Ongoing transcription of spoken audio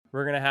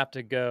we're going to have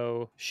to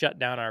go shut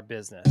down our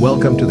business.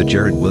 Welcome to the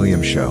Jered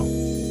Williams Show.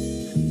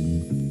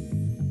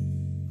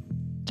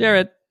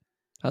 Jered,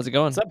 how's it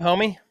going? What's up,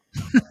 homie?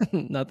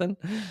 Nothing.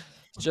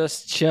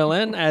 Just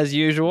chilling as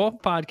usual.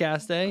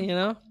 Podcast day,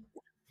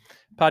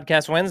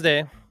 Podcast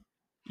Wednesday.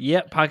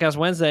 Yep, Podcast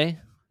Wednesday.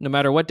 No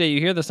matter what day you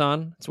hear this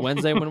on, it's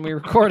Wednesday when we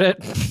record it,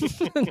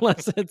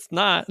 unless it's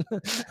not.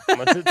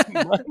 Unless it's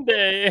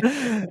Monday.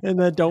 And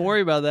then don't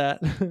worry about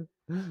that.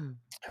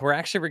 We're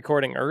actually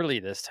recording early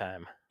this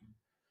time.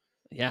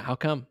 Yeah, how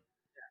come?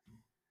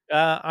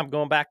 I'm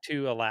going back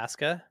to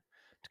Alaska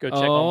to go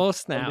check on my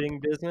funding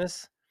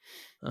business.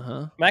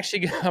 Uh-huh.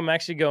 I'm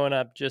actually going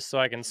up just so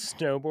I can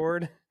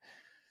snowboard,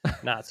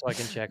 not so I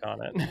can check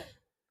on it.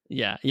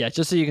 Yeah,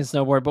 just so you can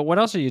snowboard. But what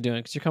else are you doing?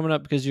 Because you're coming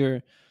up because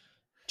you're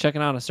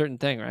checking out a certain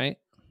thing, right?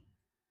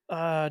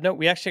 No,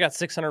 we actually got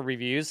 600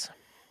 reviews,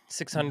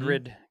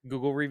 600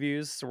 Google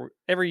reviews. So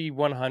every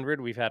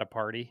 100, we've had a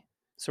party.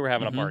 So we're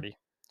having a party.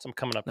 So I'm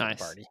coming up to the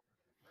party.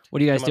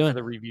 What are you guys doing? For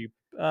the review.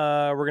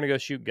 We're going to go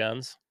shoot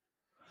guns.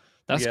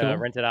 That's cool.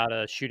 Rented out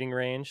a shooting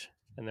range,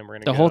 and then we're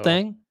going to The whole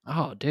thing?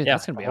 Oh, dude, yeah,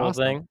 that's going to be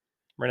awesome. Thing.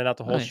 Rented out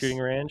the whole shooting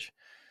range.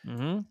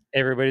 Mm-hmm.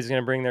 Everybody's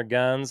going to bring their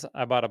guns.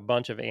 I bought a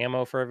bunch of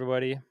ammo for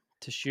everybody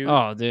to shoot.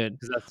 Oh, dude.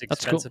 Because that's the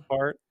expensive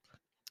part.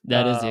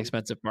 That is the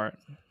expensive part.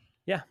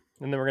 Yeah.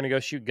 And then we're going to go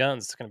shoot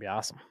guns. It's going to be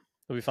awesome.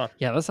 It'll be fun.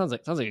 Yeah, that sounds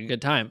like a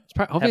good time.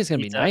 Hopefully it's going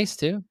to be nice,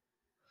 too.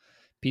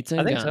 Pizza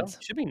and guns. I think so.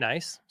 Should be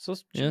nice. So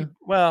yeah.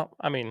 Well,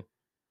 I mean,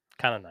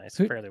 kind of nice.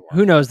 Fairly warm.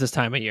 Who knows this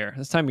time of year?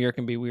 This time of year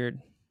can be weird.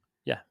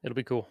 Yeah, it'll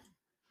be cool.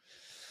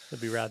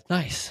 It'll be rad.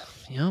 Nice.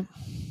 Yep.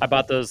 I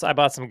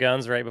bought some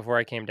guns right before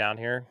I came down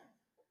here,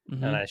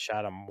 and I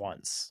shot them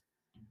once.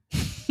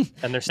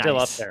 And they're still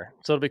up there.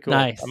 So it'll be cool.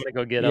 Nice. I'm going to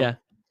go get them,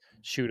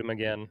 shoot them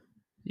again.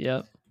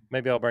 Yep.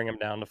 Maybe I'll bring them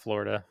down to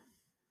Florida.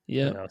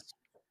 Yep.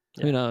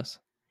 Who knows?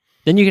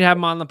 Then you can have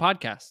them on the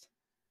podcast.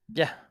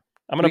 Yeah.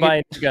 I'm going to buy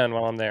a new gun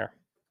while I'm there.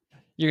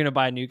 You're going to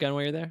buy a new gun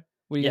while you're there?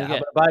 What are you I'm going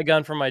to buy a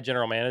gun from my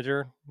general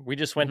manager. We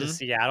just went to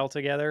Seattle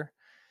together,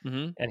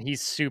 and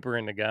he's super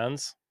into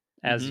guns,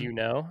 as you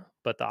know,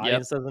 but the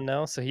audience doesn't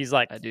know. So he's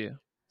like, I do.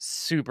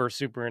 Super,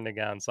 super into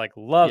guns, like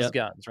loves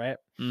guns, right?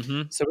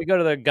 Mm-hmm. So we go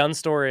to the gun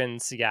store in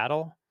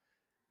Seattle.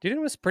 Dude, it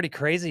was pretty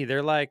crazy.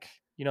 They're like,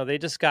 they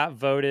just got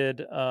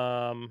voted.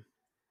 I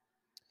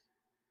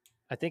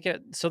think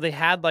so they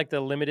had like the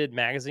limited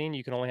magazine.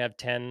 You can only have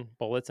 10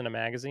 bullets in a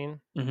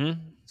magazine. Mm-hmm.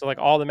 So like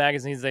all the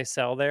magazines they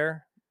sell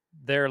there,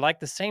 they're like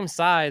the same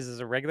size as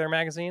a regular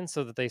magazine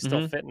so that they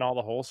still fit in all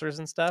the holsters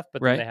and stuff.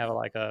 But then they have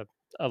like a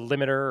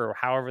limiter or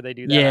however they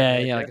do that.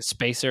 Yeah, like a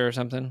spacer or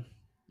something.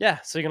 Yeah,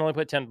 so you can only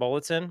put 10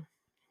 bullets in,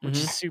 which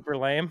is super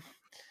lame.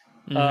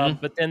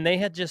 But then they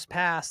had just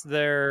passed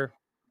where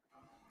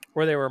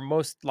they were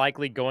most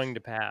likely going to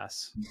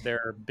pass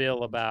their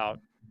bill about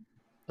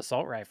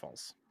assault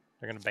rifles.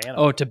 They're going to ban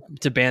them. Oh,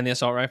 to ban the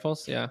assault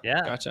rifles? Yeah.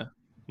 Yeah. Gotcha.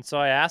 And so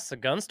I asked the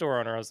gun store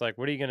owner, I was like,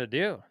 what are you going to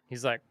do?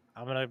 He's like,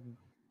 I'm going to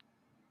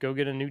go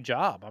get a new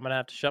job. I'm going to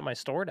have to shut my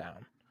store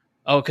down.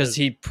 Oh, because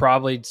he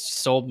probably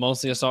sold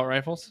mostly assault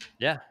rifles?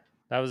 Yeah.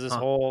 That was his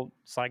whole,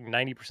 it's like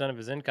 90% of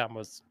his income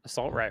was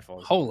assault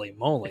rifles. Holy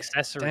moly.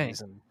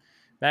 Accessories and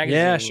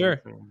magazines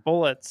and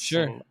bullets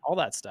and all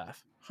that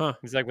stuff. Huh.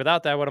 He's like,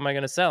 without that, what am I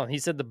going to sell? And he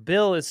said the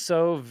bill is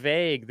so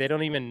vague. They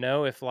don't even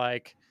know if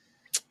like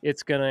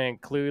it's going to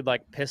include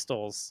like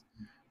pistols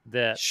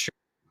that,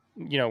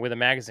 with a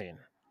magazine.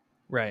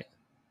 Right.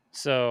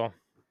 So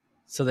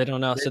they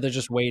don't know. So they're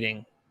just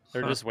waiting.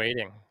 They're just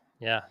waiting.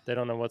 Yeah. They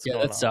don't know what's going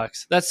on. That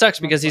sucks. That sucks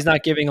because he's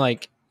not giving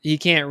he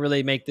can't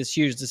really make this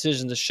huge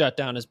decision to shut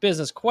down his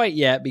business quite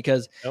yet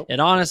because it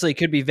honestly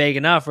could be vague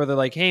enough where they're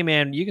like, hey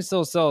man, you can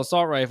still sell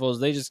assault rifles.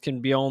 They just can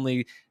be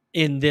only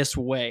in this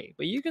way,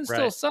 but you can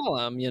still sell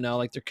them,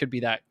 like there could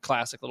be that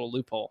classic little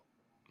loophole.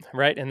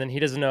 Right. And then he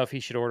doesn't know if he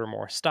should order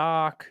more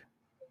stock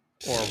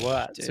or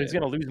what. So he's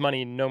going to lose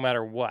money no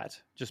matter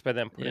what, just by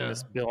them putting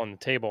this bill on the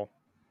table.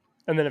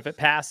 And then if it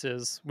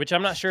passes, which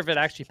I'm not sure if it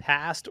actually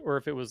passed or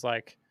if it was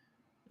like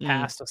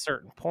past a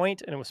certain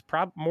point and it was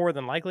more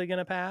than likely going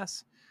to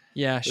pass.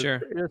 Yeah, sure.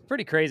 It was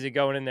pretty crazy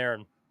going in there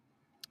and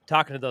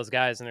talking to those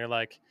guys. And they're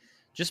like,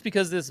 just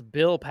because this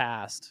bill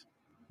passed,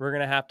 we're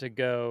going to have to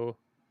go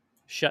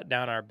shut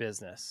down our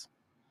business.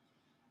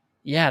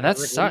 Yeah, that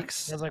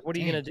sucks. I was like, what are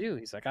you going to do?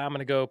 He's like, I'm going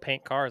to go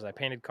paint cars. I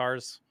painted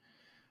cars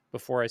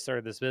before I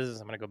started this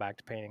business. I'm going to go back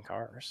to painting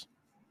cars.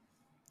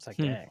 It's like,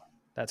 dang,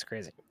 that's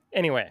crazy.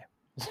 Anyway,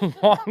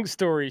 long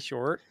story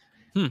short,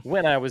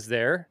 when I was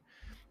there,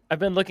 I've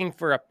been looking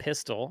for a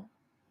pistol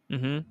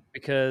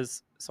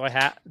because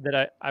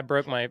I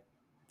broke my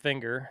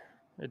finger.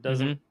 It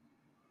doesn't,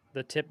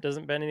 the tip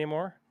doesn't bend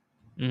anymore.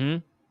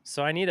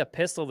 So I need a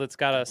pistol that's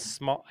got a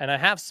small, and I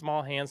have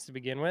small hands to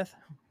begin with.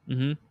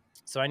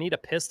 So I need a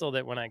pistol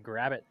that when I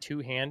grab it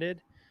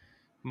two-handed,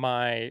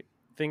 my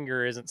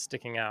finger isn't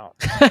sticking out.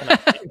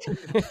 I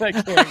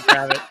can't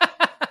grab it.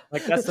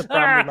 Like that's the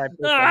problem with my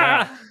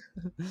pistol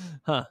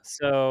now.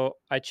 So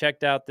I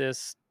checked out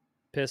this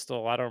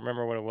pistol. I don't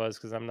remember what it was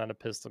because I'm not a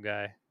pistol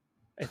guy.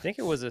 I think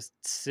it was a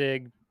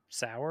Sig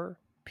Sauer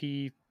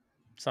P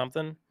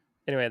something.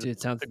 Anyway, Dude,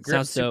 the grip's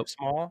sounds super dope.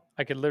 small.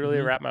 I could literally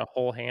Mhm. wrap my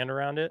whole hand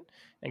around it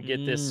and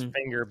get this Mm.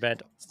 finger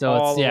bent So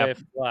all it's the way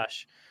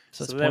flush.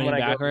 so it's So then when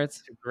pointing I go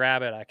backwards? to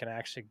grab it, I can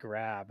actually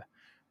grab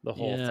the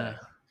whole Yeah. thing.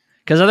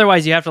 Because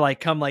otherwise you have to, like,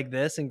 come like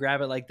this and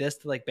grab it like this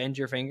to, like, bend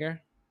your finger?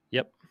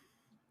 Yep.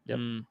 Yep.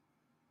 Mm.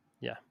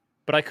 Yeah.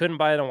 But I couldn't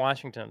buy it in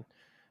Washington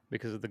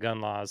because of the gun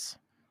laws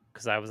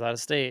because I was out of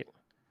state.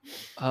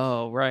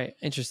 Oh, right.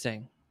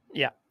 Interesting.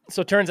 Yeah.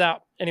 So it turns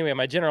out, anyway,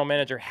 my general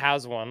manager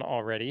has one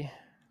already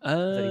that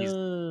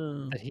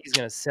Oh. he's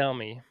going to sell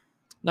me.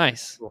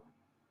 Nice. Cool.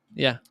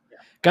 Yeah. Yeah.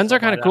 Guns So are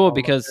I'll buy kinda that cool while I'm up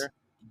because, there.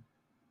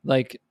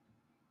 like,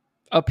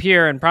 up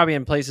here and probably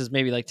in places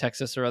maybe like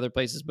Texas or other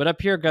places, but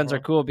up here guns are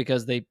Uh-huh. cool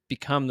because they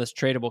become this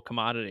tradable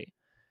commodity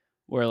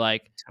where,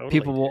 like, Totally,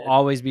 people will dude.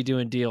 always be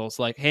doing deals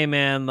like, "Hey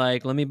man,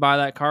 like, let me buy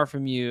that car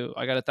from you.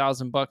 I got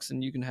 $1,000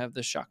 and you can have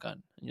this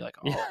shotgun." And you're like,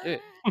 Yeah. "Oh,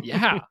 dude,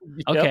 yeah, Yep.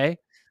 okay."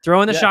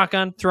 Throw in the Yeah.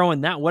 shotgun, throw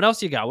in that. What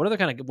else you got? What other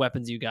kind of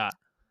weapons you got?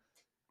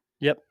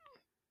 Yep.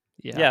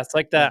 Yeah, Yeah. It's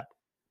like yeah. that.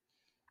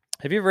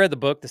 Have you ever read the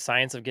book, The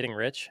Science of Getting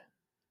Rich?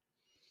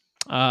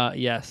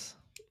 Yes,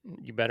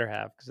 You better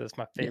have because that's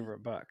my yeah.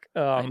 favorite book.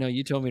 I know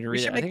you told me to We read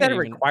it. should I make think I that a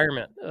even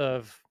requirement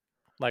of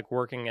like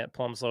working at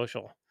Plum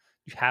Social.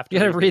 You have you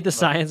to got to read this read the book.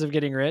 Science of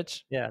Getting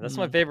Rich. Yeah, that's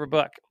my Mm, favorite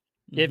book.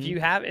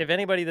 mm-hmm, If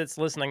anybody that's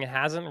listening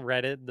hasn't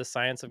read it, The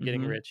Science of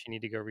Getting mm-hmm, Rich, you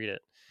need to go read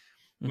it.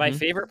 My mm-hmm,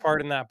 favorite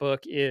part in that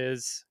book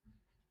is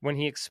when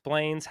he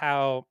explains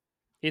how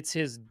it's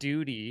his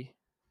duty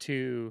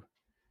to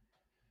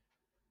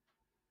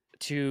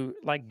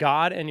like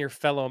God and your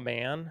fellow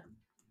man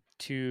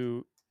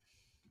to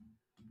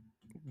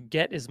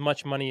get as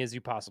much money as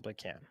you possibly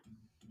can.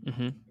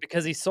 mm-hmm.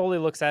 Because he solely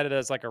looks at it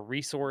as like a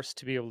resource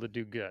to be able to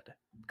do good.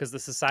 Because the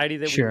society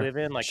that we Sure, live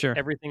in, like sure.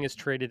 everything is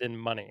traded in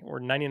money, or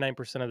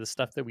 99% of the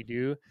stuff that we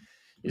do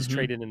is Mm-hmm,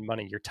 traded in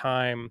money, your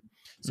time.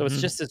 So it's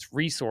mm-hmm, just this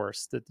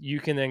resource that you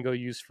can then go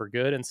use for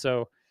good. And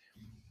so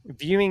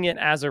viewing it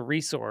as a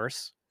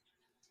resource,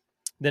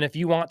 then if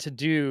you want to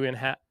do and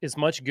have as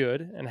much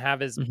good and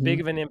have as mm-hmm,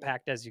 big of an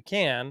impact as you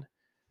can,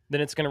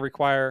 then it's going to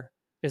require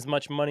as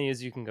much money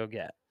as you can go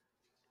get.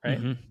 Right.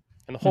 mm-hmm,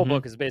 And the whole mm-hmm.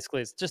 book is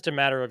basically, it's just a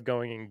matter of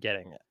going and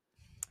getting it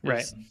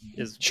Right.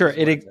 is Sure, what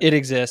it is. it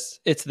exists.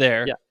 It's Yeah.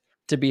 there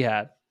to be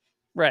had.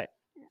 Right.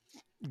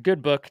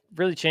 Good book.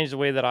 Really changed the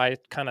way that I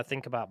kind of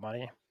think about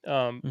money.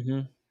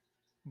 Mhm.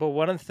 But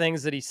one of the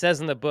things that he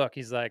says in the book,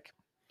 he's like,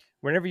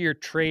 whenever you're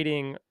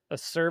trading a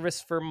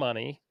service for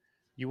money,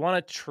 you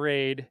want to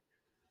trade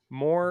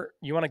more,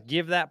 you want to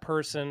give that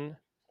person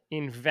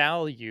in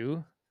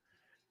value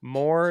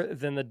more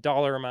than the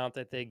dollar amount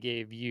that they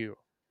gave you.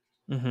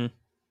 Mhm.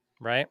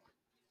 Right.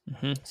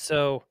 Mhm.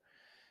 So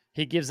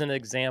he gives an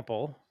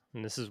example,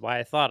 and this is why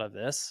I thought of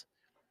this.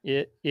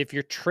 If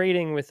you're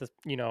trading with,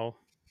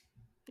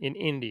 an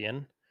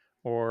Indian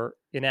or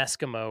an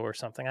Eskimo or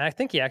something. I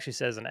think he actually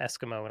says an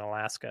Eskimo in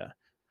Alaska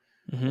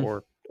Mhm.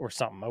 or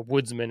something, a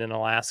woodsman in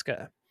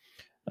Alaska.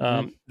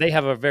 Mhm. They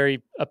have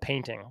a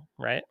painting,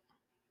 right?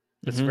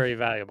 That's Mhm. very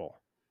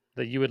valuable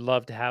that you would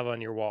love to have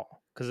on your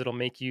wall because it'll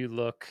make you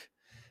look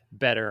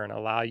better and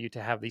allow you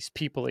to have these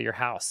people at your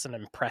house and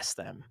impress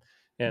them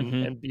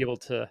Mhm. and be able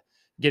to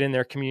get in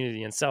their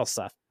community and sell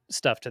stuff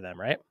to them,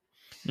 right?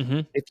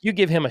 Mhm. If you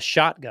give him a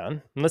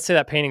shotgun, and let's say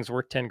that painting's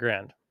worth 10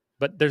 grand,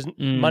 but there's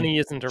Mm. money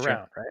isn't Sure.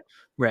 around, right?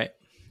 Right.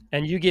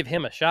 And you give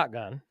him a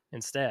shotgun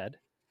instead,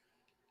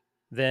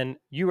 then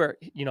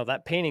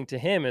that painting to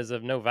him is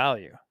of no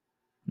value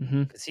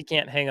Mhm. because he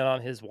can't hang it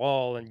on his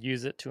wall and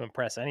use it to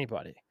impress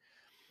anybody.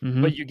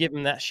 Mhm. But you give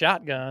him that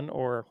shotgun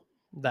or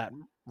that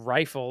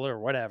rifle or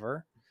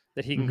whatever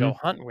that he can Mhm. go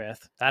hunt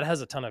with, that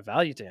has a ton of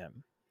value to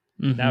him.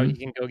 Now he Mhm.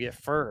 can go get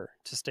fur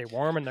to stay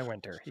warm in the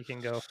winter. He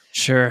can go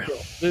Sure. kill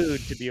food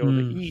to be able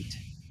to Mm. eat,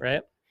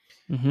 right?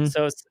 Mhm.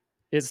 So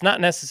it's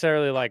not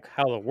necessarily like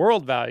how the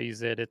world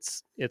values it.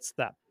 It's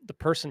that the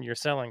person you're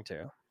selling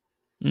to.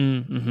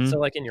 Mm. So Mhm.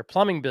 like in your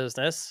plumbing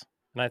business,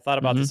 and I thought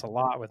about Mhm. this a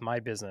lot with my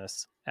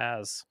business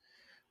as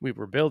we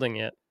were building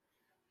it.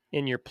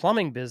 In your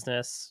plumbing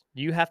business,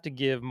 you have to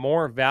give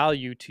more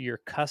value to your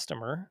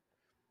customer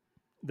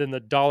than the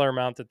dollar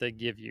amount that they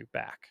give you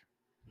back,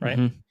 right?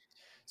 Mhm.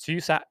 So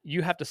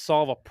you have to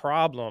solve a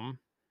problem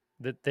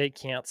that they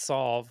can't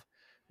solve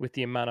with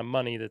the amount of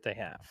money that they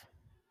have.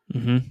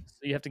 Mhm. So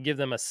you have to give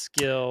them a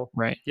skill.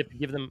 Right. You have to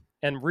give them,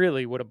 and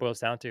really what it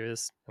boils down to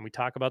is, and we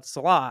talk about this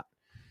a lot,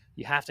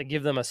 you have to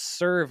give them a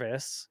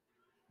service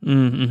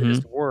Mm. that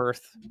is Mhm.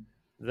 worth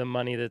the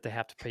money that they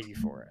have to pay you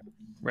for it,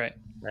 Right.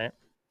 right?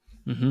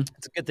 Mhm.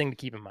 It's a good thing to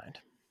keep in mind.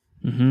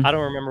 Mhm. I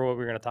don't remember what we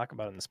were going to talk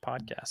about in this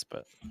podcast,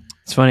 but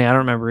It's funny. I don't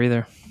remember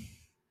either.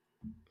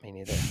 me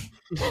neither.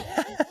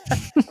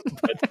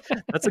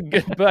 But that's a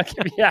good book.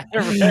 If you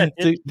haven't read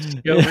it, you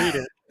should go read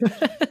it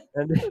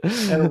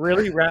and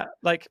really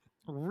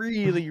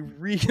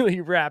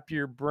wrap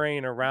your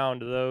brain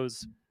around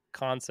those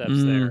concepts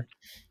Mm. there.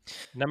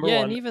 Number Yeah,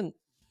 and one, even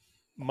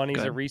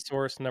money's a good.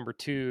 resource. Number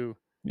two,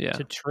 Yeah.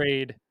 to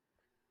trade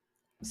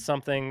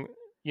something,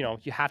 you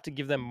have to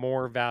give them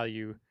more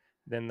value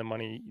than the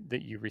money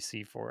that you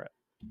receive for it.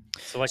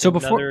 So like So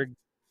before another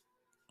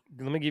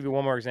let me give you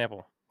one more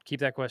example. Keep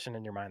that question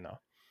in your mind though.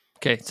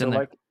 Okay, it's So in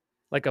there.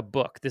 like a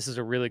book. This is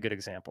a really good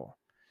example.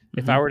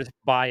 If I Mhm. were to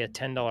buy a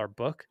 $10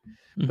 book,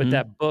 but Mhm.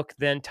 that book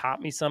then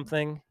taught me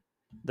something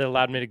that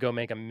allowed me to go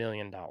make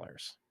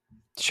 $1,000,000,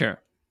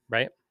 Sure.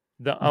 right?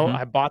 Mhm.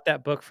 I bought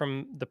that book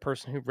from the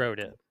person who wrote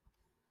it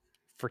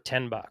for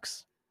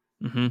 $10,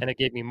 Mhm. and it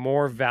gave me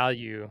more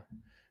value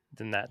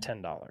than that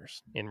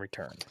 $10 in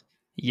return.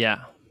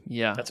 Yeah.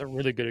 Yeah. That's a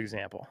really good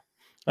example.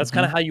 That's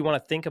kind of Mhm. how you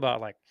want to think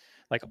about like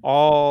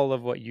all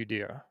of what you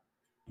do.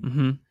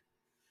 Mhm.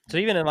 So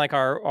even in like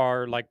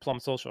our like Plum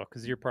Social,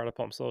 because you're part of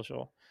Plum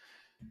Social,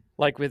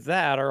 like with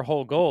that, our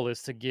whole goal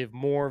is to give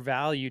more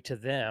value to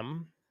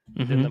them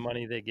than the Mhm.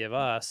 money they give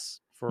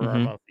us for our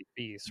Mhm. monthly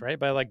fees, right?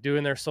 By like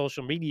doing their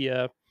social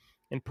media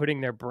and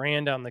putting their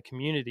brand on the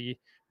community,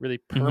 really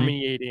Mhm.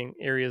 permeating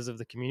areas of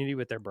the community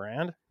with their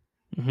brand,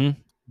 Mhm.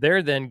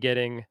 they're then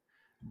getting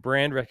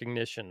brand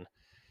recognition,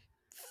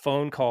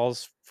 phone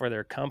calls for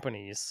their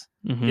companies,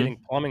 Mhm. getting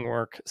plumbing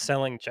work,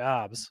 selling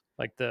jobs.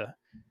 Like the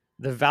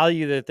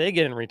value that they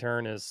get in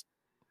return is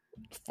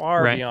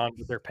far Right. beyond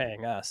what they're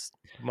paying us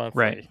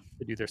Right. monthly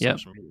to do their Yep.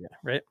 social media,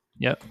 right?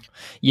 Yep.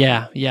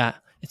 Yeah. Yeah.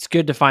 It's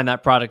good to find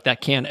that product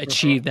that can Mhm.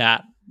 achieve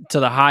that to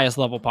the highest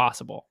level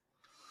possible.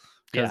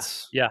 Yeah,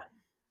 Because. yeah,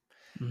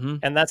 Mhm.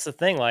 and that's the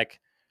thing, like,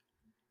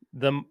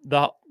 the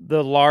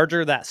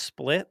larger that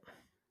split,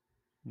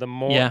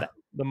 Yeah.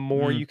 the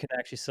more Mm. you can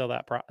actually sell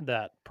that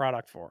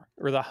product for,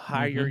 or the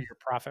higher Mhm. your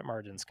profit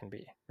margins can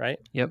be, right?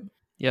 Yep.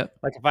 Yep.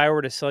 Like, if I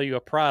were to sell you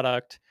a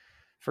product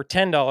for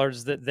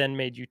 $10 that then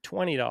made you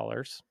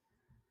 $20,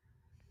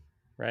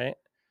 right?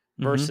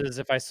 Mhm. Versus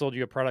if I sold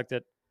you a product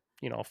that,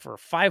 for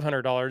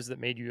 $500 that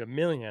made you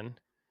 1,000,000,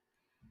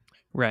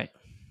 Right.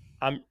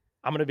 I'm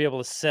I'm gonna be able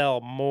to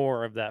sell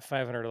more of that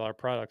 $500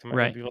 product. I'm gonna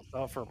Right. be able to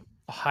sell for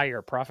a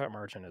higher profit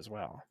margin as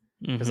well,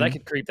 because I Mhm.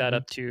 could creep that Mhm.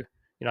 up to,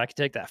 I could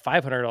take that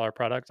 $500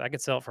 product, I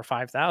could sell it for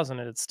 5,000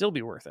 and it'd still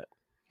be worth it,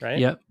 right?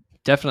 Yep.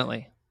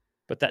 Definitely.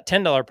 But that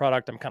 $10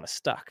 product, I'm kinda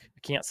stuck. I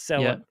can't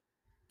sell it Yep.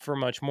 for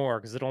much more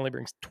because it only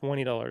brings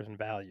 $20 in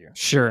value,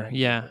 Sure. right?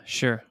 Yeah.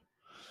 Sure.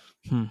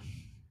 Hmm.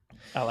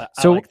 I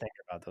So like thinking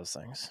about those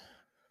things.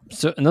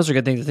 and those are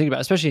good things to think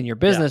about, especially in your Yeah,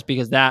 business,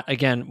 because that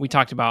again, we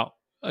talked about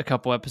a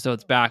couple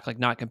episodes back, like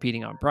not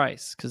competing on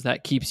price, because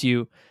that keeps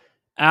you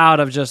out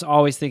of just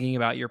always thinking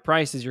about your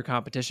price as your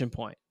competition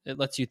point. It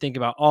lets you think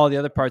about all the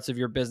other parts of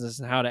your business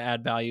and how to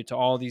add value to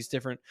all these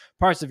different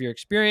parts of your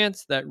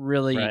experience that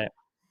really right.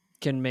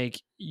 can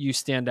make you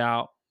stand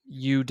out.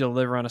 You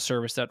deliver on a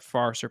service that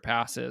far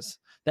surpasses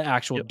the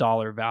actual Yep.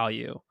 dollar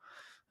value.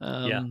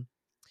 Yeah.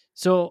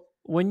 So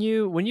when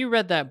you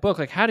read that book,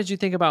 like how did you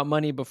think about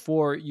money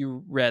before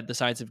you read The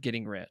Science of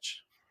Getting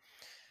Rich?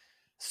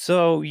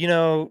 So,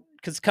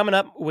 because coming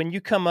up when you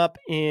come up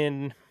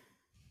in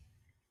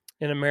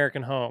an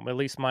American home, at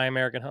least my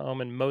American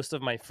home and most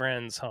of my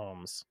friends'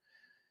 homes,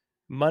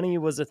 money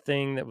was a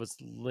thing that was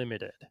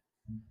limited.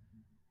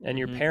 And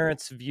your Mm-hmm.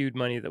 parents viewed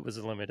money that was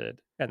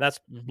limited. And that's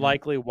Mm-hmm.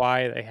 likely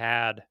why they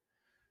had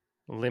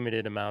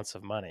limited amounts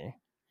of money.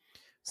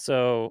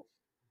 So,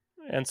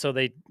 and so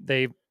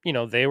they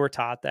were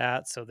taught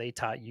that, so they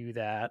taught you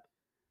that,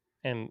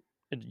 and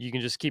you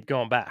can just keep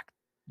going back.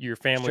 Your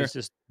Sure. family's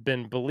just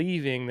been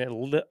believing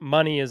that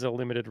money is a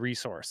limited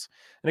resource.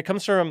 And it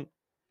comes from,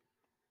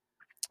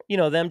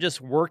 them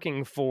just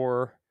working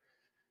for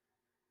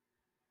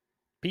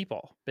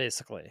people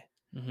basically.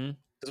 Mm-hmm.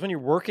 Because when you're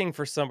working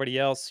for somebody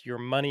else, your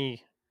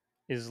money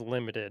is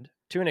limited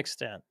to an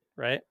extent,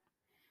 right?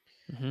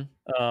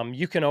 Mm-hmm.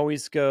 You can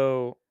always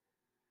go,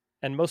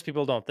 and most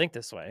people don't think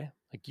this way.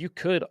 Like, you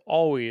could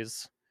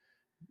always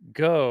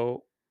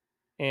go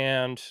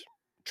and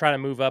try to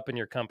move up in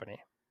your company,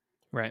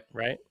 Right.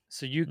 right?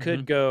 So you Mm-hmm.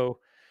 could go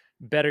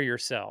better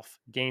yourself,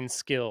 gain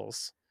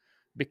skills,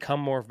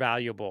 become more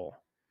valuable,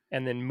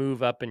 and then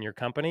move up in your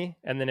company.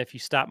 And then if you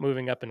stop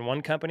moving up in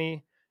one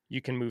company,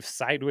 you can move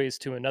sideways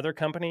to another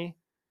company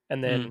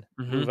and then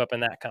Mm-hmm. move up in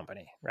that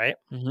company, right?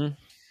 Mm-hmm.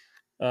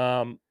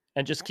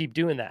 And just keep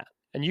doing that.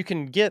 And you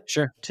can get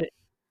Sure. to,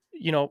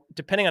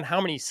 depending on how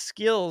many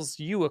skills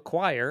you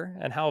acquire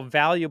and how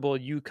valuable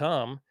you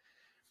come,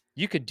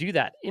 you could do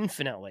that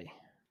infinitely.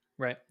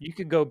 Right. You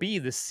could go be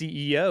the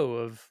CEO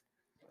of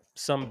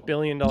some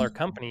billion-dollar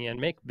company and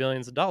make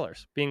billions of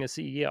dollars being a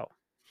CEO,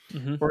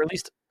 Mm-hmm. or at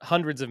least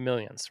hundreds of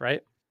millions,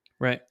 right?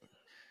 Right.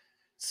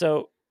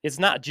 So it's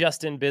not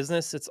just in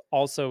business, it's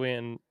also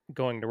in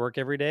going to work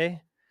every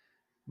day.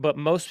 But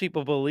most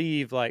people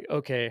believe, like,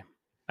 okay,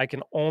 I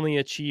can only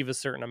achieve a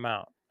certain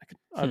amount.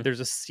 Hmm. There's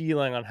a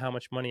ceiling on how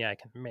much money I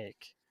can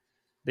make.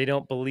 They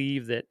don't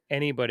believe that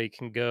anybody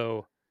can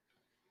go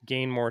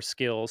gain more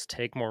skills,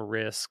 take more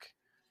risk,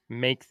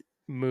 make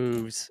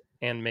moves,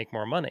 and make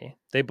more money.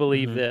 They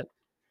believe Mm-hmm. that,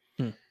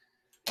 Hmm.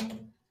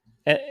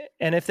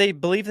 and if they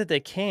believe that they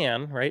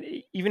can,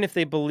 right? Even if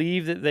they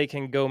believe that they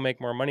can go make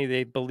more money,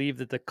 they believe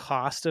that the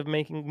cost of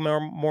making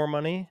more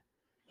money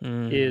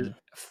is Mm.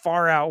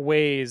 far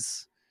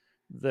outweighs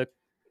the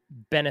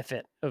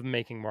benefit of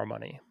making more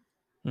money.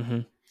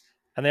 Mm-hmm.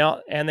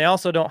 And they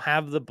also don't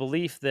have the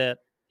belief that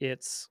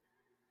it's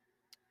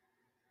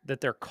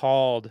that they're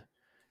called,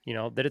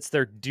 that it's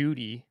their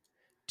duty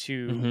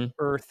to Mm-hmm.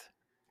 earth,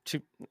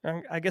 to,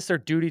 I guess, their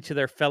duty to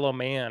their fellow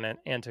man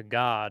and to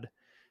God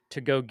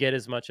to go get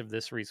as much of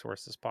this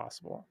resource as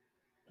possible.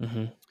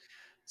 Mm-hmm.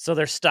 So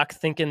they're stuck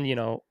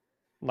thinking,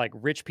 like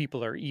rich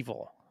people are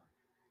evil,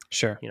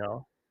 Sure.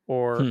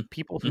 or Hmm.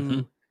 people Mm-hmm.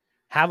 who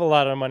have a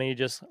lot of money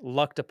just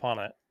lucked upon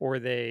it, or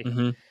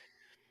Mm-hmm.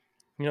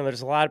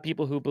 there's a lot of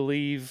people who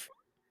believe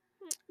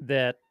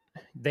that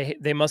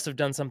they must have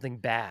done something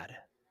bad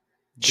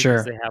because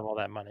Sure. they have all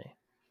that money.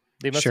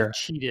 They must have Sure.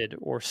 cheated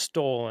or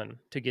stolen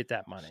to get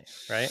that money,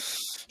 right?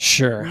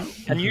 Sure. And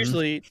Mm-hmm.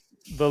 usually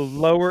the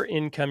lower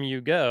income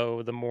you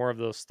go, the more of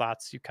those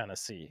thoughts you kind of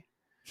see.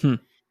 Hmm.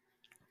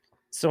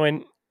 So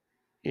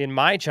in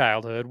my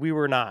childhood, we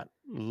were not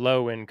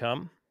low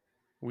income.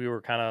 We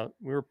were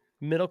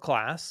middle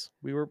class.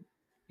 We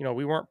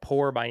weren't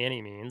poor by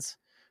any means.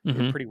 We were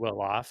Mm-hmm. pretty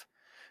well off.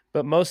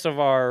 But most of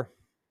our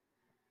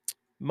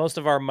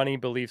money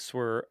beliefs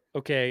were,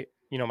 okay,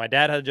 my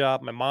dad had a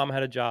job, my mom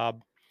had a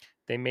job,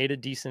 they made a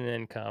decent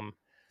income,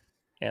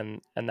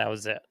 and that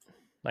was it.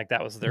 Like,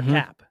 that was their Mm-hmm.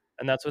 cap.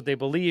 And that's what they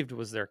believed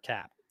was their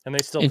cap. And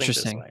they still think this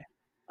Interesting. way.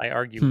 I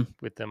argue Hmm.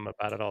 with them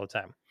about it all the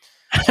time.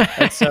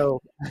 And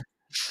so,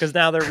 because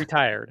now they're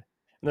retired.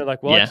 And they're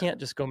like, well, I Yeah. can't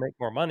just go make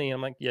more money.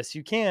 I'm like, yes,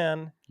 you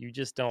can. You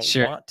just don't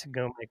Sure. want to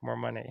go make more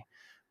money.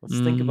 Let's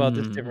think about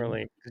this Mm-hmm.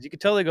 differently, because you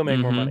could totally go make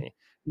more Mm-hmm. money.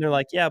 And they're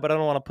like, yeah, but I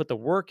don't want to put the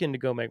work in to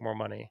go make more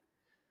money.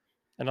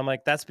 And I'm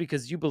like, that's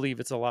because you believe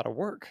it's a lot of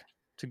work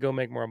to go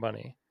make more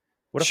money.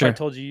 What if I Sure.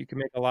 told you you can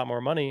make a lot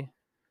more money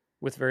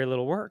with very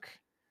little work?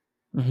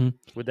 Mm-hmm.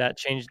 Would that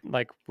change?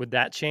 Like, would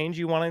that change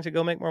you wanting to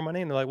go make more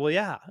money? And they're like, well,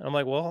 yeah. And I'm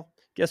like, well,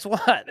 guess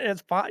what?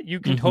 It's fine. You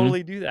can Mm-hmm.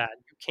 totally do that.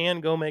 You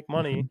can go make Mm-hmm.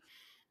 money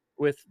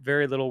with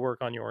very little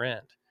work on your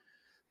end.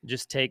 It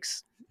just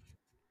takes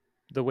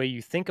the way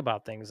you think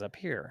about things up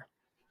here.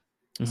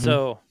 Mm-hmm.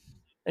 So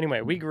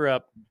anyway, we grew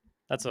up.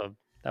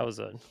 That was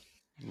a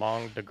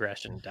long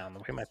digression down the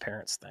way my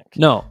parents think.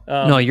 No,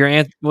 no,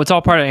 Um, well, it's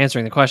all part of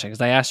answering the question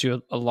because I asked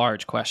you a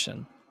large question,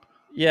 like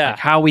yeah.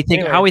 how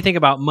Anyway, we think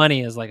about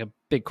money is like a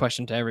big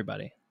question to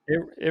everybody.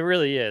 it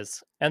really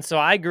is. And so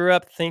I grew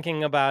up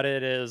thinking about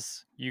it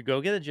as, you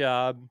go get a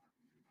job,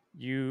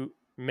 you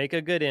make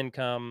a good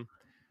income,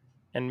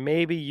 and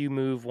maybe you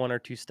move one or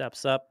two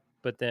steps up,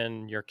 but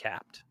then you're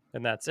capped,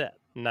 and that's it.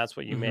 And that's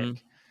what you Mm-hmm.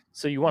 make.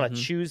 So you want to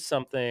Mm-hmm. choose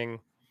something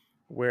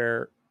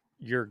where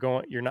you're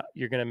going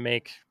to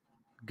make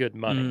good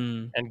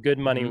money. And good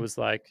money Mm-hmm. was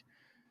like,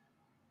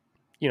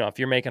 if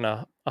you're making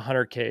a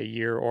 100K a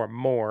year or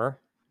more,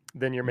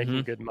 then you're Mm-hmm.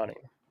 making good money.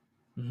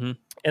 Mm-hmm.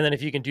 And then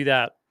if you can do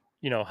that,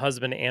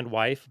 husband and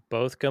wife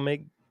both go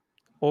make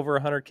over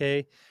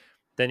 100K,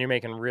 then you're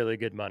making really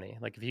good money.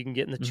 Like, if you can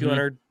get in the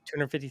Mm-hmm.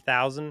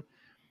 250,000,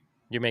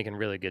 you're making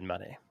really good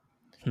money.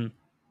 Hmm.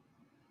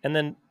 And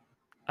then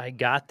I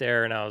got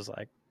there and I was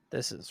like,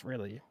 this is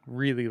really,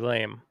 really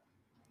lame.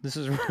 This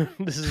is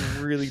this is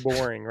really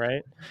boring,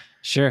 right?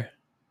 Sure.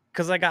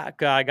 Because I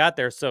got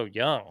there so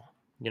young,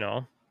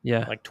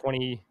 Yeah. like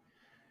 20.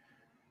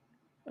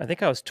 I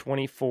think I was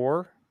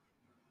 24,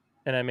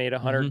 and I made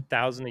Mm-hmm.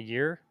 100,000 a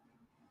year.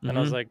 And I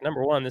was Mm-hmm. like,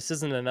 number one, this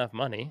isn't enough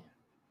money,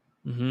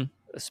 Mm-hmm.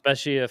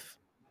 especially if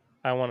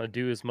I want to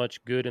do as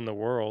much good in the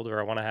world, or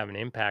I want to have an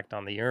impact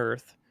on the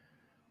earth.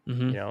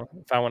 Mm-hmm.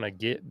 If I want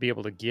to be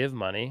able to give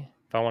money,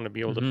 if I want to be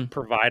able to Mm-hmm.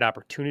 provide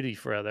opportunity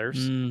for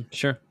others,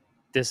 Sure.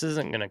 this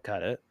isn't going to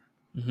cut it.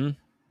 Mm-hmm.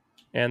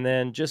 And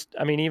then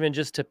even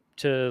just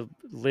to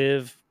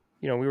live,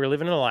 we were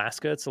living in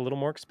Alaska. It's a little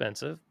more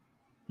expensive,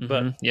 Mm-hmm.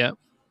 but Yeah.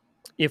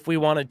 if we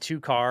wanted 2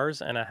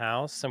 cars and a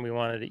house, and we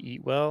wanted to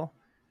eat well,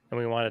 and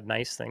we wanted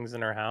nice things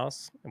in our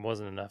house, it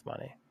wasn't enough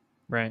money.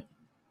 Right.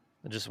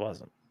 It just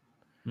wasn't.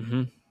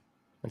 Mm-hmm.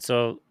 And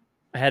so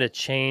I had to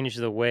change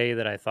the way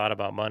that I thought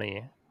about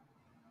money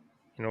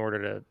in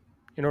order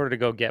to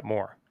go get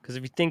more. Because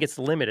if you think it's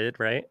limited,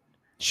 right?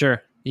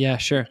 Sure. Yeah.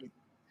 If Sure. you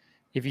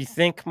if you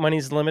think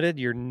money's limited,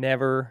 you're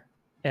never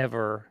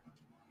ever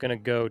gonna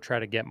go try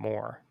to get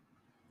more,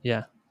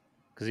 Yeah.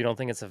 because you don't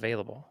think it's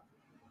available.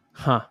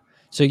 Huh.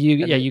 So And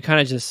then you kind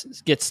of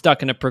just get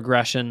stuck in a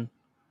progression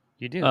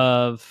you do.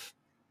 of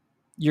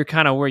you're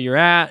kind of where you're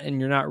at and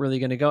you're not really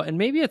going to go. And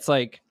maybe it's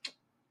like,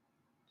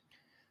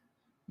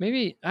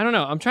 maybe, I don't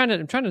know. I'm trying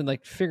to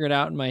like figure it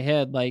out in my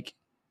head. Like,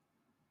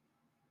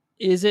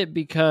 is it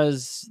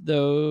because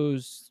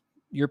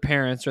your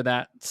parents are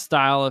that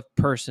style of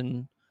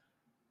person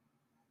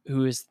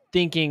who is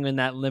thinking in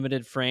that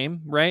limited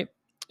frame, right?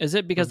 Is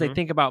it because they Mhm.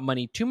 think about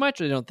money too much,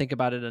 or they don't think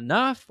about it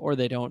enough, or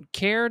they don't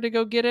care to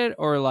go get it,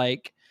 or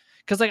like,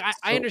 because like So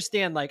I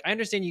understand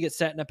you get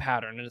set in a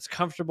pattern and it's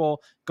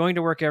comfortable going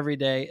to work every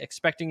day,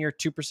 expecting your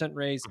 2%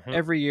 raise mhm.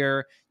 every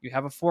year. You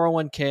have a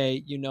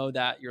 401k, you know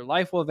that your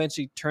life will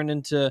eventually turn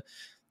into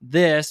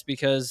this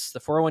because the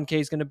 401k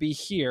is going to be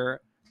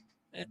here.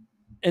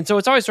 And so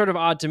it's always sort of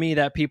odd to me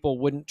that people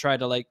wouldn't try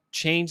to like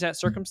change that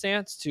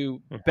circumstance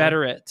to Mhm.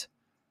 better it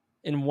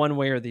in one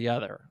way or the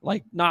other,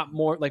 like not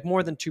more, like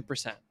more than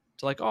 2%,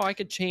 to like, oh, I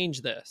could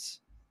change this.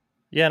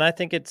 Yeah, and I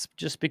think it's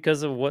just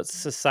because of what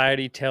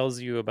society tells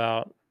you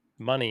about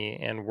money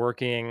and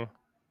working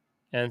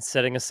and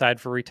setting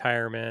aside for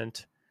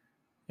retirement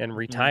and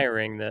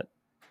retiring that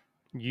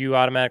you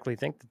automatically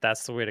think that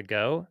that's the way to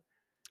go.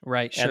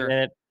 Right. And Sure.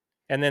 then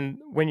and then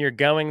when you're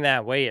going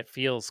that way, it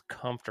feels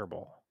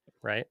comfortable,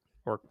 right?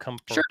 Or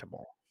Sure.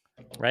 comfortable,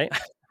 right?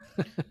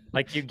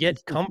 Like you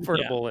get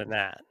Yeah. comfortable in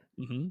that.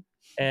 hmm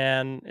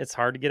And it's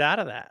hard to get out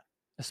of that,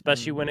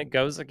 especially when hmm it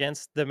goes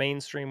against the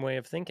mainstream way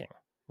of thinking,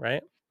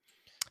 right?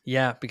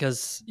 Yeah,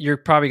 because you're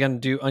probably going to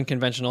do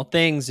unconventional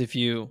things if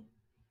you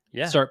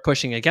Yeah, start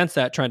pushing against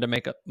that, trying to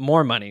make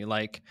more money.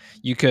 Like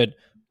you could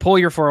pull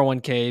your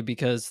 401k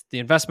because the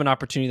investment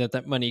opportunity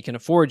that money can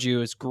afford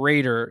you is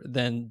greater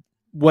than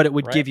what it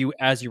would right. give you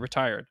as you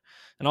retired.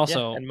 And Yeah,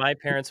 also, and my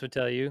parents would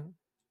tell you,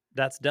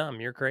 "That's dumb,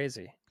 you're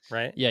crazy,"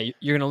 right? yeah,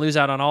 you're going to lose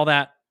out on all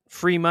that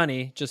free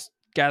money just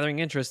gathering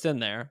interest in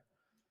there.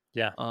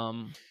 Yeah.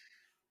 Um,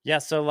 Yeah,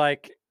 so,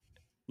 like,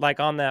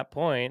 on that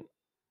point,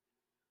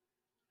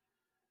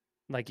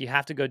 like, you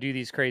have to go do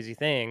these crazy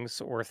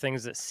things or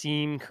things that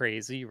seem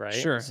crazy,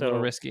 right? sure, a little So,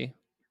 risky.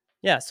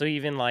 yeah, so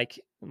even like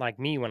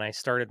me when I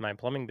started my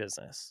plumbing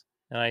business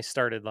and I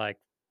started, like,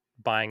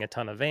 buying a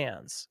ton of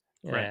vans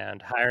Right.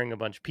 and hiring a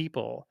bunch of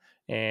people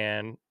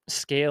and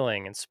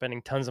scaling and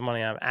spending tons of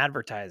money on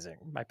advertising.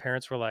 My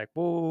parents were like,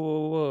 "Whoa, whoa,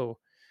 whoa,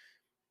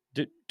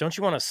 whoa. Don't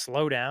you wanna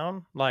slow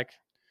down? Like,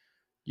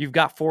 you've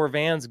got 4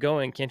 vans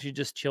going, can't you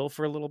just chill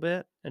for a little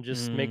bit and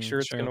just make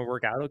sure it's Sure. gonna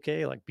work out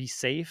okay? Like, be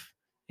safe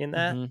in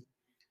that? hmm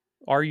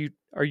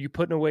Are you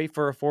putting away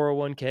for a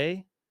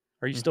 401k?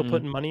 Are you still hmm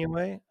putting money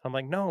away?" I'm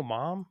like, "No,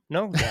 mom.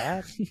 No,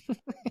 dad.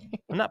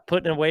 I'm not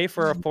putting away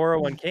for a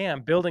 401k.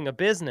 I'm building a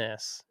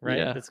business,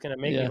 right? yeah. That's gonna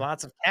make me Yeah.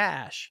 lots of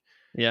cash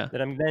Yeah.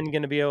 that I'm then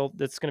gonna be able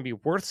that's gonna be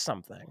worth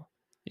something.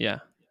 Yeah.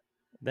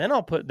 Then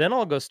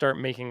I'll go start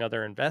making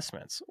other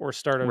investments or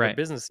start other Right.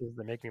 businesses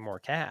that make me more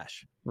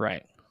cash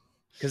Right.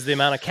 because the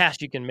amount of cash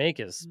you can make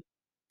is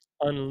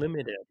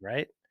unlimited,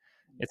 right?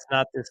 It's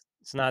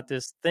not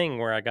this thing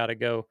where I gotta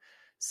go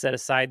set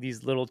aside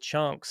these little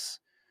chunks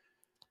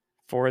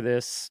for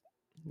this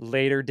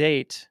later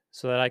date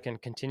so that I can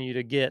continue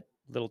to get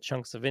little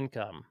chunks of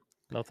income.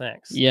 No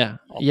thanks. Yeah.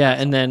 I'll Yeah. find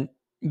And something. then,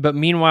 but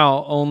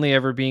meanwhile, only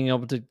ever being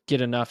able to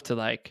get enough to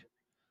like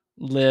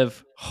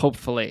live,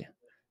 hopefully,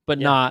 but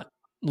Yeah. not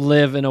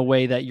live in a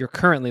way that you're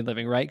currently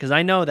living, right? Because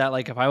I know that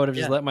like if I would have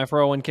just Yeah. let my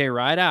 401k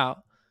ride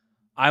out,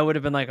 I would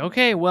have been like,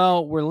 okay,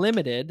 well, we're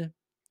limited.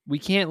 We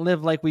can't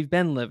live like we've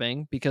been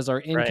living because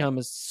our Right. income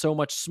is so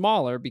much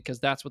smaller because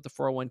that's what the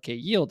 401k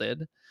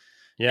yielded.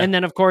 Yeah. And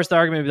then of course the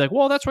argument would be like,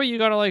 well, that's why you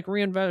got to like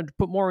reinvent,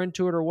 put more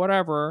into it or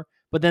whatever.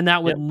 But then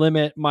that would Yep.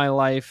 limit my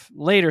life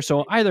later.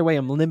 So either way,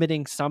 I'm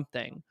limiting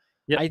something.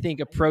 Yep. I think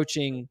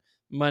approaching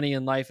money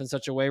and life in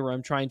such a way where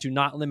I'm trying to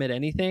not limit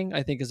anything,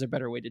 I think is a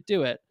better way to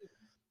do it.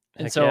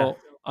 And Heck yeah.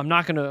 so I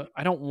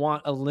don't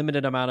want a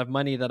limited amount of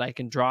money that I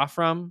can draw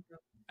from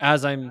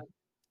as I'm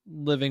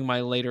living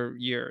my later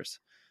years.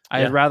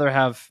 I'd Yeah. rather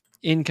have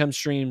income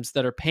streams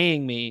that are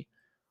paying me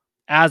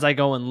as I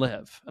go and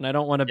live. And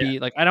Yeah.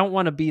 I don't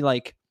want to be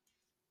like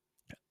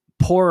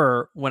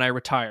poorer when I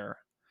retire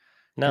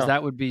because No.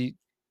 that would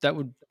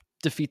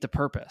defeat the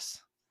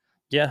purpose.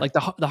 Yeah. Like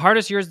the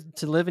hardest years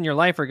to live in your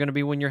life are going to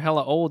be when you're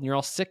hella old and you're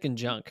all sick and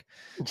junk.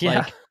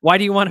 Yeah. Like, why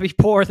do you want to be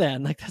poor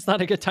then? Like, that's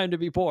not a good time to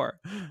be poor.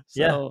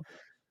 Yeah. So,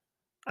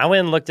 I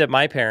went and looked at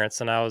my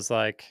parents and I was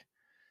like,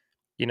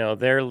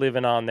 they're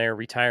living on their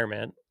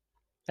retirement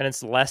and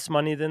it's less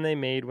money than they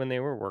made when they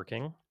were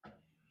working.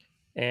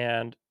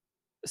 And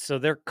so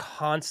they're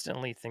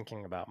constantly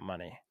thinking about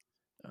money.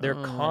 They're um,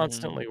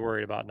 constantly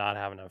worried about not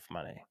having enough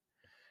money.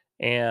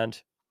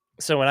 And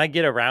so when I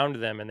get around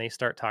them and they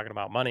start talking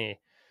about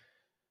money,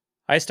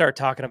 I start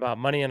talking about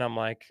money and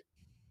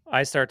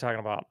I start talking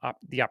about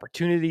the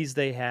opportunities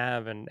they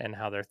have and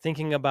how they're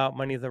thinking about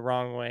money the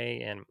wrong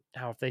way and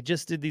how if they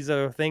just did these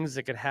other things,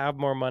 they could have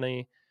more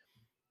money.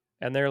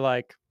 And they're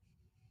like,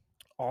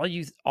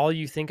 all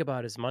you think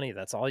about is money.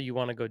 That's all you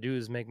want to go do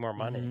is make more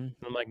money. mhm.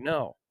 And I'm like,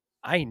 no,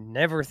 I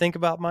never think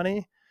about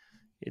money.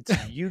 It's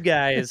you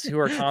guys who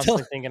are Tell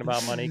constantly thinking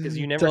about money because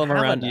you never tell them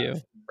have around enough,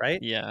 you.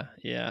 right? Yeah,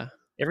 yeah,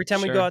 Every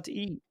time we go sure. out to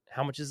eat,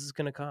 how much is this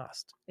going to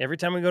cost? Every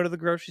time we go to the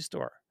grocery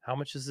store, how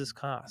much does this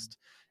cost?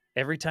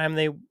 Every time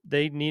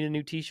they need a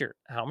new t-shirt,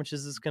 how much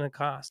is this going to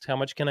cost? How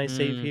much can I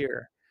save Mm,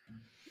 here?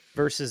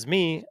 Versus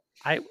me,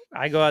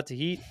 I go out to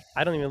eat,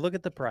 I don't even look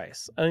at the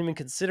price. I don't even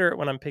consider it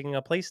when I'm picking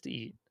a place to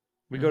eat.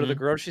 We go to the mhm,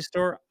 grocery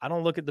store, I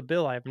don't look at the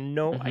bill. I have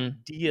no mhm,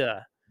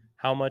 idea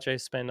how much I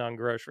spend on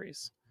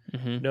groceries.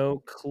 mhm, No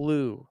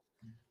clue.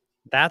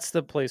 That's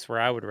the place where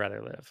I would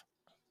rather live.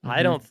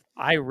 I mhm, don't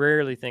I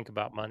rarely think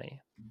about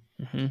money.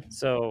 mhm,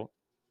 So,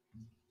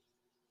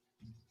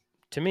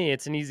 to me,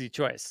 it's an easy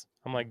choice.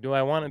 I'm like, do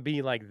I want to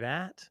be like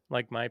that,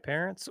 like my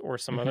parents or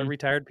some other mhm,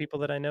 retired people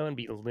that I know and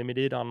be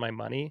limited on my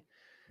money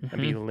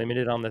and be mhm,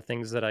 limited on the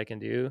things that I can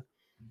do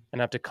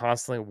and have to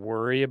constantly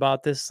worry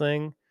about this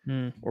thing?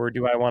 mm, Or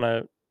do I want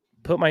to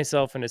put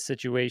myself in a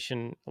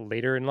situation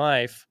later in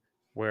life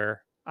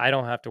where I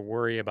don't have to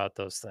worry about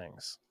those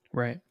things?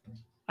 right.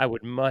 I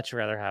would much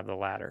rather have the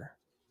latter.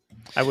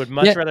 I would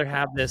much Yeah, rather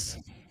have this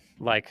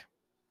like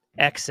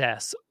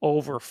excess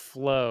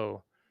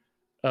overflow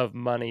of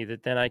money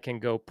that then I can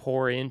go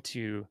pour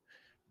into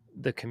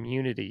the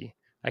community.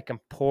 I can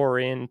pour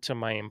into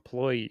my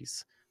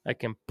employees. I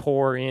can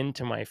pour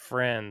into my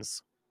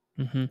friends.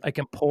 Mm-hmm. I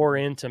can pour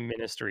into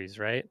ministries,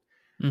 right?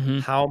 Mm-hmm.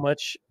 How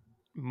much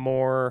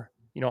more,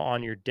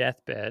 on your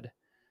deathbed,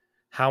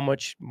 how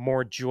much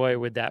more joy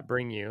would that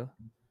bring you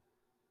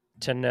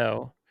to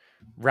know,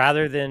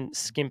 rather than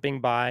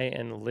skimping by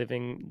and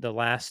living the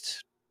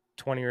last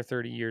 20 or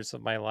 30 years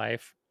of my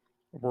life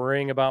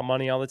worrying about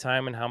money all the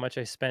time and how much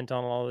I spent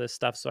on all this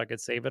stuff so I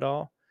could save it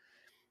all?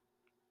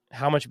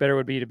 How much better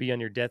would it be to be on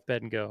your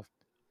deathbed and go,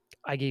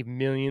 I gave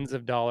millions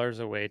of dollars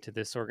away to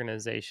this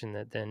organization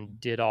that then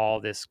did all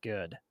this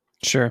good.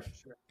 Sure.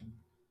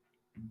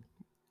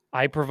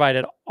 I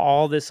provided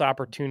all this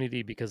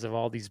opportunity because of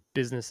all these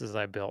businesses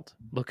I built.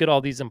 Look at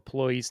all these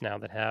employees now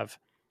that have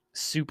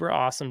super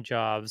awesome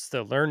jobs,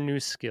 that learn new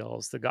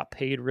skills, that got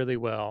paid really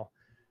well,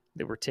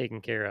 that were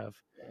taken care of,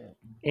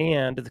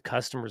 and the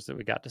customers that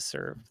we got to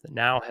serve that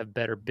now have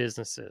better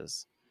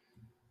businesses,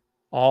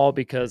 all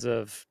because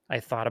of I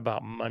thought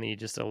about money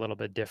just a little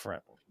bit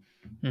different.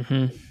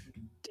 Mm-hmm.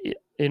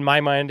 In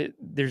my mind,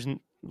 there's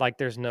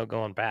no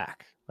going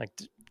back. Like,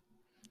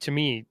 to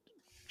me,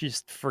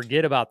 just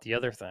forget about the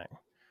other thing.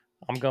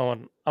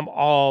 I'm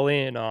all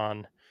in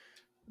on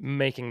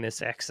making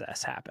this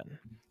excess happen.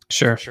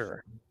 Sure. For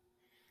sure.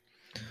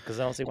 Because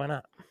I don't see why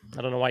not.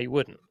 I don't know why you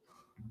wouldn't.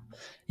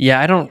 Yeah,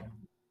 I don't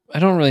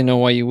really know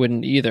why you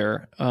wouldn't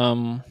either.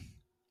 I'm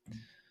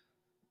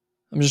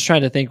just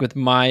trying to think with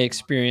my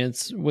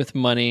experience with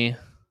money.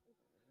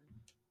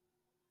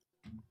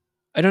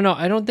 I don't know.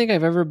 I don't think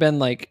I've ever been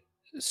like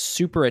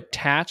super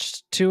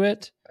attached to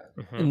it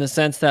in the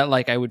sense that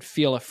like I would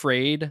feel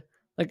afraid.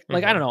 Like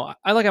I don't know.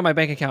 I look at my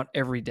bank account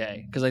every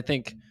day because I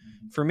think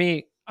for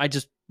me, I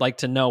just like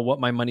to know what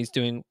my money's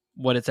doing,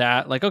 what it's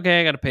at. Like,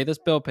 okay, I got to pay this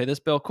bill.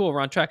 Cool,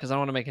 we're on track because I don't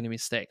want to make any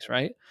mistakes,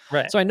 right?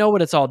 Right. So I know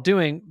what it's all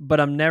doing, but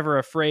I'm never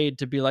afraid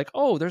to be like,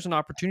 oh, there's an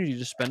opportunity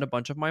to spend a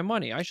bunch of my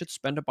money. I should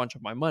spend a bunch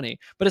of my money.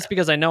 But it's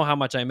because I know how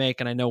much I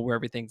make and I know where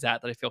everything's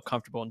at that I feel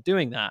comfortable in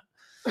doing that.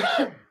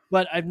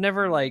 But I've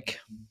never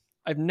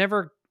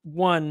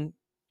one.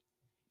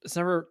 It's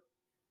never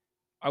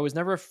I was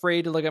never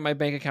afraid to look at my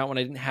bank account when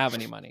I didn't have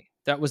any money.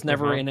 That was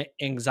never an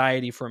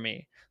anxiety for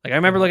me. Like I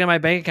remember looking at my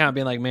bank account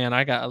being like, man,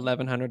 I got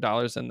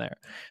 $1,100 in there.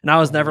 And I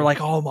was never like,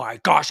 oh my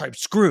gosh, I'm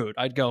screwed.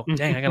 I'd go,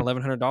 dang, I got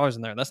 $1,100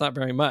 in there. That's not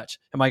very much.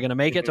 Am I going to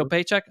make it till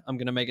paycheck? I'm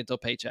going to make it till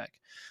paycheck.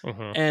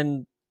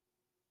 And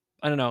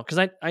I don't know. Cause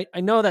I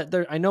know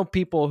that I know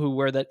people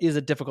where that is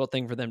a difficult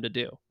thing for them to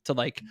do, to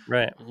like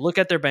look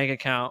at their bank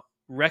account,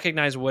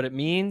 recognize what it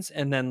means,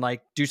 and then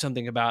like do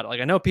something about it. Like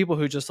I know people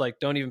who just like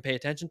don't even pay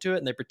attention to it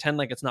and they pretend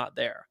like it's not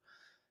there.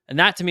 And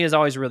that to me is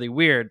always really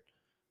weird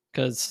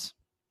because,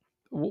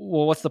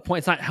 well, what's the point?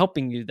 It's not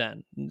helping you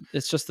then.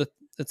 It's just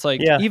it's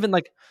like, even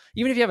if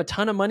you have a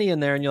ton of money in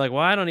there and you're like,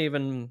 well, I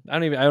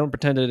don't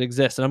pretend it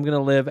exists. And I'm going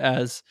to live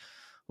as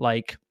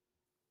like,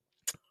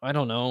 I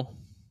don't know.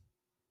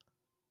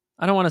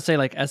 I don't want to say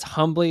like as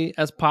humbly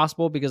as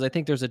possible because I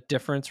think there's a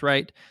difference,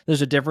 right?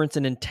 There's a difference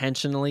in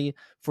intentionally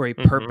for a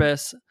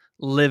purpose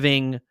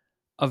living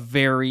a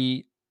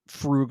very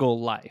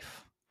frugal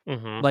life.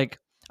 Like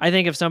I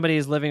think if somebody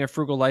is living a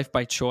frugal life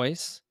by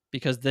choice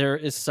because there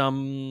is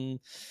some,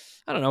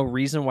 I don't know,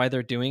 reason why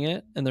they're doing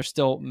it and they're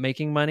still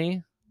making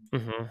money.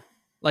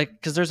 Like,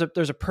 because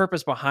there's a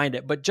purpose behind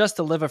it, but just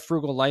to live a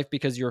frugal life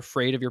because you're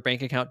afraid of your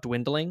bank account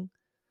dwindling,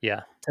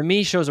 to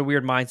me shows a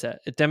weird mindset.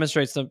 It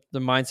demonstrates the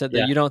mindset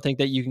that you don't think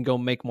that you can go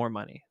make more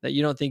money, that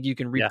you don't think you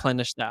can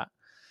replenish that,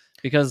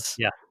 because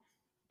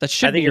that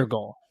should be your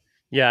goal.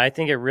 Yeah, I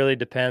think it really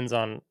depends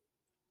on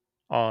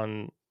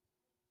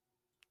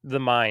the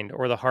mind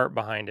or the heart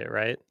behind it,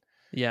 right?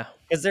 Yeah.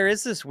 Because there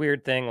is this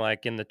weird thing,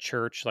 like in the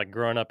church, like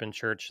growing up in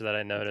church, that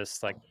I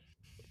noticed, like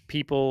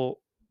people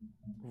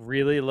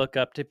really look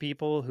up to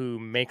people who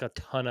make a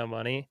ton of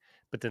money,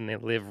 but then they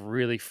live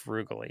really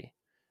frugally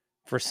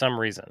for some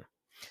reason.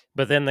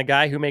 But then the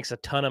guy who makes a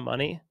ton of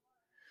money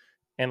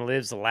and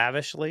lives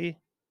lavishly,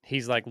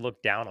 he's like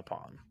looked down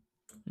upon.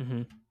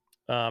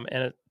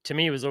 And to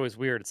me, it was always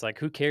weird. It's like,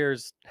 who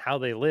cares how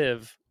they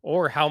live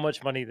or how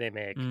much money they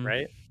make,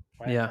 right?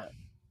 Yeah.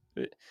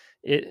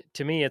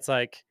 To me, it's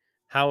like,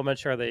 how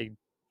much are they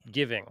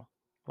giving?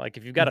 Like,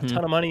 if you've got a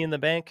ton of money in the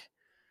bank,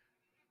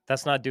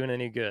 that's not doing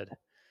any good.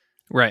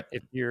 Right.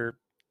 If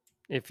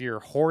you're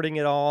hoarding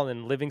it all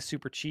and living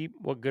super cheap,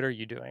 what good are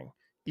you doing?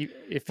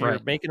 If you're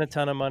making a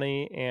ton of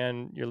money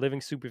and you're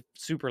living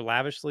super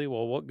lavishly,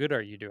 well, what good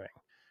are you doing?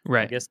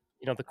 I guess,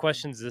 the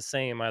question's the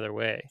same either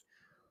way.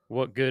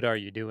 What good are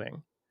you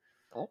doing?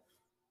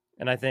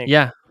 And I think,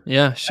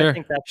 sure.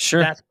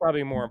 That's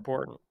probably more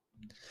important.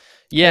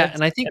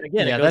 And I think, and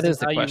again, it goes that into is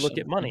the how you question. look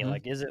at money.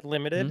 Like, is it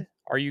limited?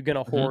 Are you going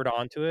to hoard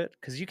onto it?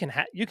 Because you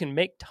can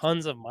make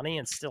tons of money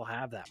and still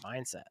have that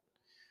mindset.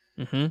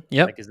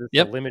 Like, is this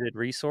a limited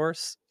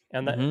resource?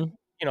 And that,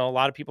 a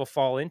lot of people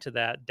fall into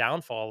that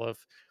downfall of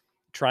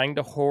trying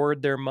to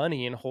hoard their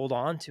money and hold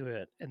on to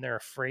it, and they're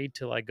afraid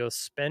to like go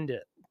spend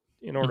it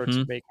in order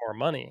to make more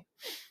money.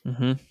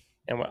 Mm-hmm.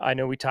 And I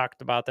know we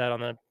talked about that on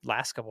the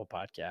last couple of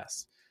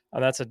podcasts.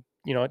 And that's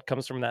it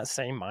comes from that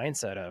same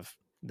mindset of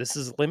this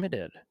is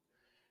limited.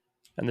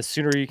 And the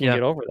sooner you can Yeah.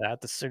 get over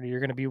that, the sooner you're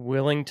going to be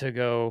willing to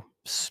go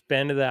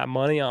spend that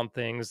money on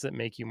things that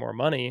make you more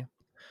money.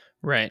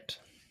 Right.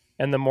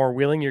 And the more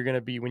willing you're going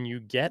to be when you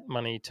get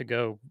money to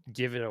go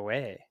give it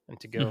away and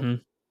to go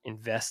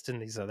invest in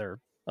these other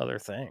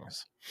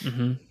things.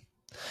 Mm-hmm.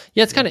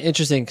 Yeah, it's kind of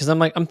interesting because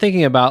I'm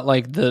thinking about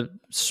like the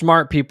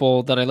smart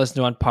people that I listen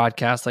to on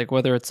podcasts, like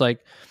whether it's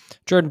like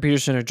Jordan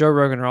Peterson or Joe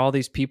Rogan or all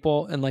these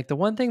people, and like the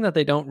one thing that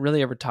they don't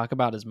really ever talk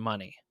about is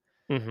money.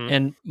 Mm-hmm.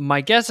 And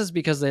my guess is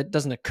because it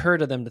doesn't occur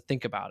to them to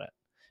think about it.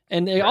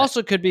 And it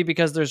also could be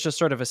because there's just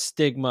sort of a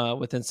stigma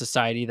within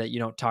society that you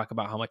don't talk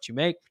about how much you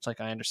make, which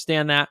like I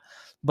understand that,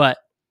 but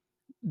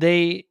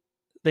they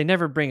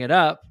never bring it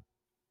up.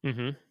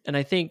 Mm-hmm. And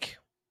I think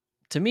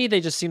to me,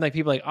 they just seem like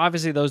people like,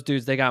 obviously those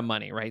dudes, they got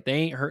money, right? They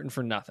ain't hurting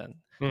for nothing.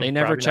 They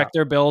never Probably check not.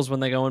 their bills when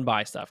they go and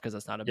buy stuff because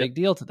that's not a Yep. big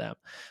deal to them.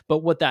 But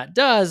what that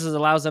does is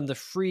allows them to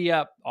free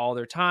up all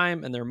their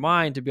time and their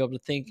mind to be able to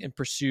think and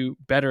pursue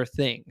better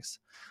things.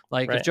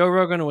 Like if Joe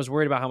Rogan was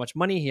worried about how much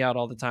money he had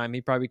all the time,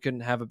 he probably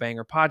couldn't have a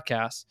banger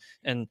podcast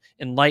and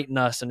enlighten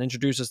us and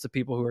introduce us to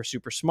people who are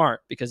super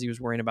smart because he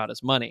was worrying about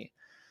his money.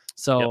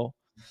 So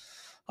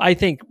I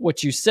think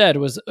what you said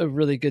was a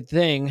really good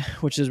thing,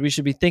 which is we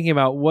should be thinking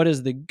about what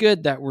is the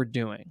good that we're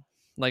doing?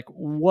 Like,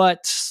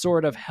 what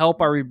sort of help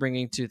are we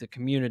bringing to the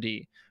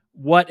community?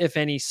 What, if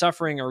any,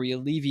 suffering are we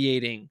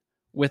alleviating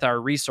with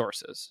our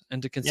resources?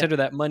 And to consider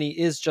that money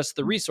is just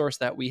the resource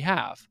that we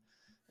have.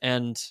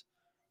 And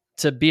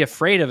to be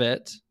afraid of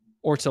it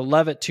or to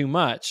love it too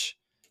much,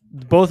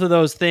 both of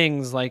those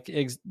things, like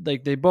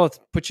they both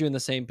put you in the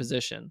same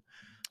position.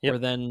 Where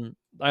then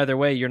either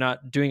way, you're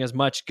not doing as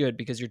much good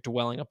because you're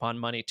dwelling upon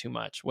money too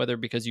much, whether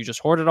because you just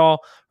hoard it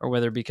all or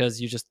whether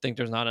because you just think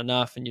there's not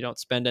enough and you don't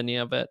spend any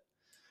of it.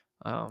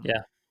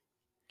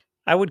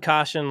 I would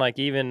caution, like,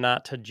 even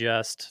not to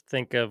just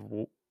think of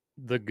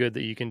the good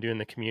that you can do in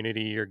the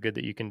community or good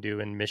that you can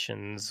do in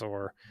missions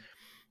or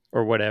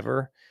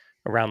whatever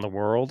around the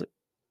world.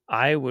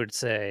 I would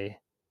say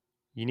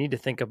you need to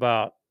think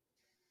about,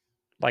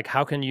 like,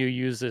 how can you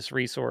use this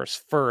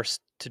resource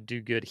first to do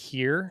good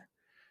here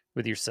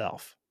with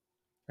yourself?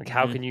 Like,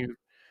 how can you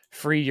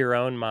free your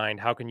own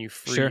mind? How can you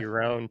free Sure.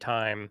 your own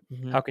time?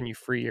 Mm-hmm. How can you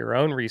free your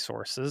own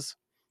resources?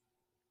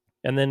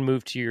 And then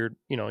move to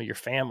your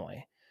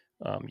family,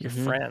 your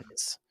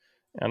friends,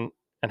 and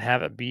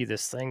have it be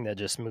this thing that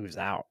just moves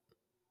out.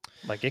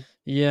 Like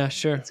Yeah,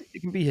 sure. it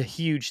can be a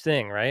huge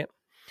thing, right?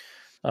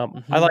 I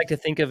Mm-hmm. like to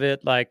think of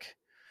it like,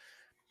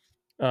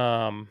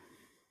 um,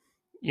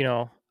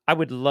 I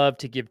would love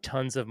to give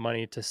tons of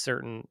money to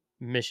certain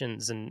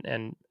missions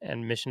and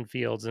mission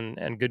fields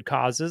and good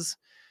causes,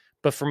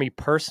 but for me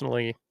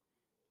personally,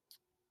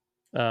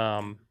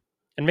 um,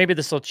 and maybe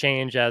this will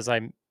change as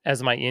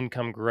my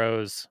income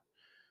grows,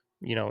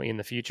 in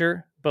the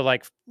future. But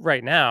like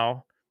right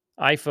now,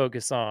 I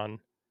focus on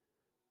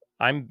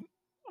I'm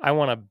I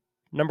want to,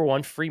 number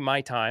one, free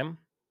my time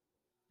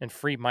and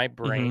free my Mm-hmm.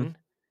 brain.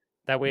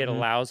 That way it Mm-hmm.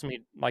 allows me,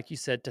 like you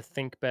said, to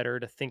think better,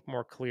 to think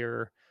more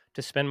clear,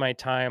 to spend my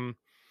time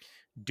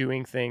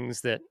doing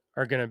things that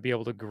are going to be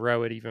able to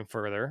grow it even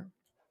further.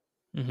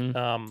 Mm-hmm.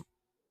 Um,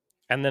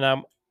 and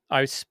then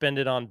I spend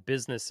it on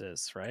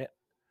businesses, right?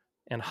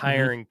 And Mm-hmm.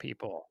 hiring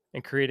people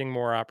and creating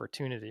more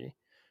opportunity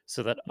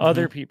so that Mm-hmm.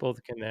 other people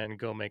can then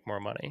go make more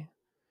money,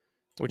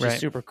 which is Right.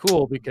 super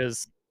cool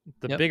because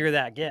the Yep. bigger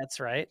that gets,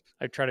 right?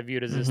 I try to view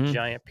it as this Mm-hmm.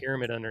 giant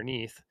pyramid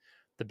underneath.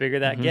 The bigger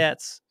that Mm-hmm.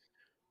 gets,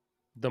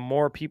 the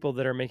more people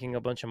that are making a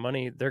bunch of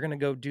money, they're going to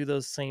go do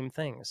those same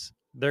things.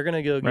 They're going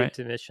to go give Right.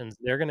 to missions.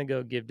 They're going to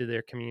go give to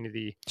their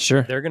community.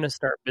 Sure. They're going to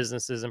start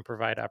businesses and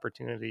provide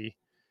opportunity.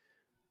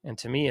 And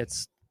to me,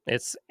 it's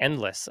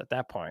endless at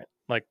that point.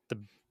 Like the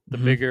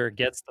Mm-hmm. bigger it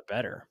gets, the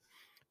better.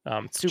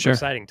 It's super Sure.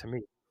 exciting to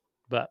me,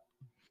 but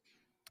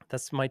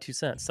that's my 2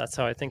 cents. That's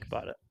how I think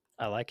about it.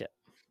 I like it.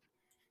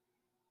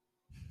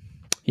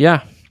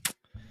 Yeah.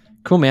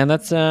 Cool, man.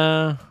 That's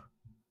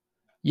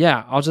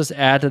yeah, I'll just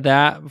add to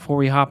that before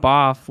we hop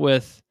off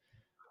with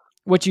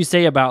what you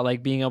say about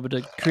like being able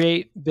to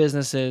create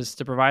businesses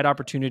to provide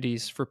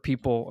opportunities for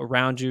people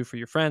around you, for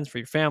your friends, for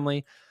your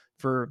family,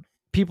 for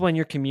people in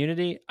your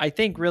community. I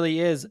think really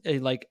is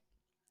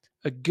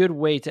a good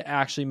way to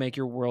actually make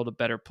your world a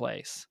better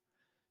place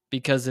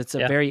because it's a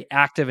Yeah. very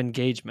active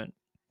engagement.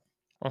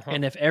 Uh-huh.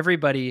 And if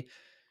everybody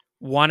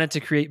wanted to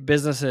create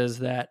businesses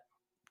that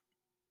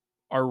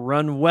are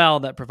run well,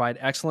 that provide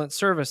excellent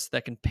service,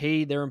 that can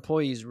pay their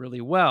employees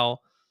really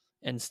well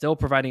and still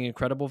providing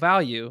incredible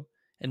value,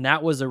 and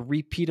that was a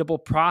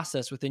repeatable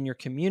process within your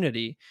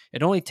community,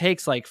 it only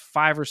takes like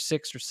 5 or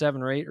 6 or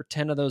 7 or 8 or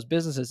 10 of those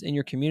businesses in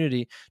your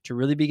community to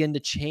really begin to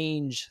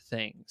change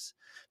things,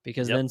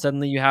 because Yep. then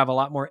suddenly you have a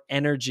lot more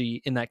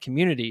energy in that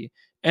community,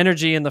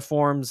 energy in the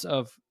form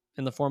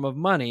of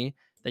money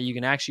that you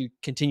can actually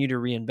continue to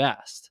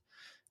reinvest.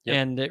 Yep.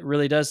 And it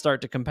really does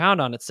start to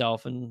compound on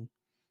itself. And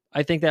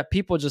I think that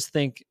people just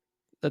think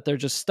that they're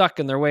just stuck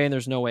in their way and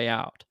there's no way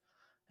out.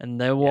 and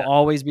they will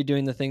always be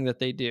doing the thing that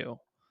they do.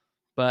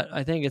 But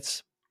I think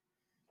it's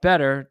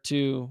better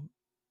to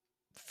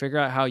figure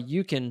out how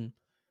you can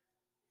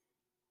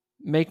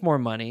make more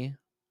money.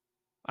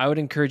 I would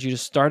encourage you to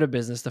start a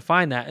business, to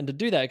find that and to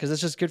do that, because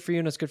it's just good for you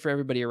and it's good for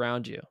everybody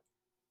around you.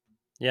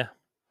 Yeah,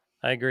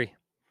 I agree.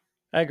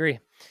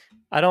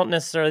 I don't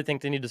necessarily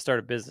think they need to start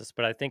a business,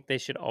 but I think they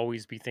should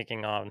always be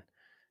thinking on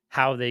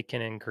how they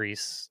can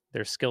increase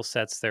their skill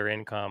sets, their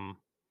income,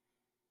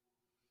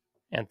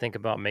 and think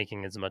about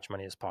making as much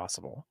money as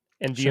possible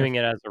and viewing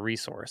it as a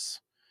resource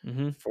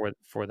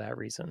for that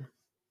reason.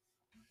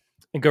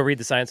 And go read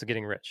The Science of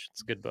Getting Rich.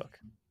 It's a good book.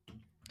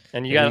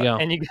 And you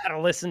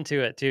gotta listen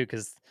to it too,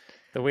 because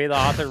the way the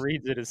author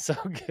reads it is so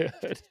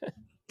good.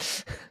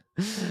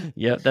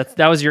 Yeah,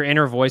 that was your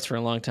inner voice for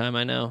a long time,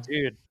 I know.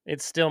 Dude,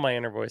 it's still my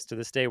inner voice to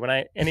this day.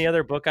 When any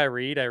other book I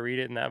read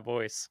it in that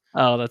voice.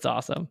 Oh, that's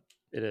awesome.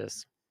 It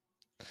is.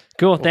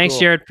 Cool. Thanks,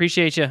 Jered.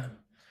 Appreciate you.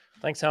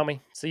 Thanks, homie.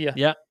 See ya.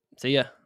 Yeah. See ya.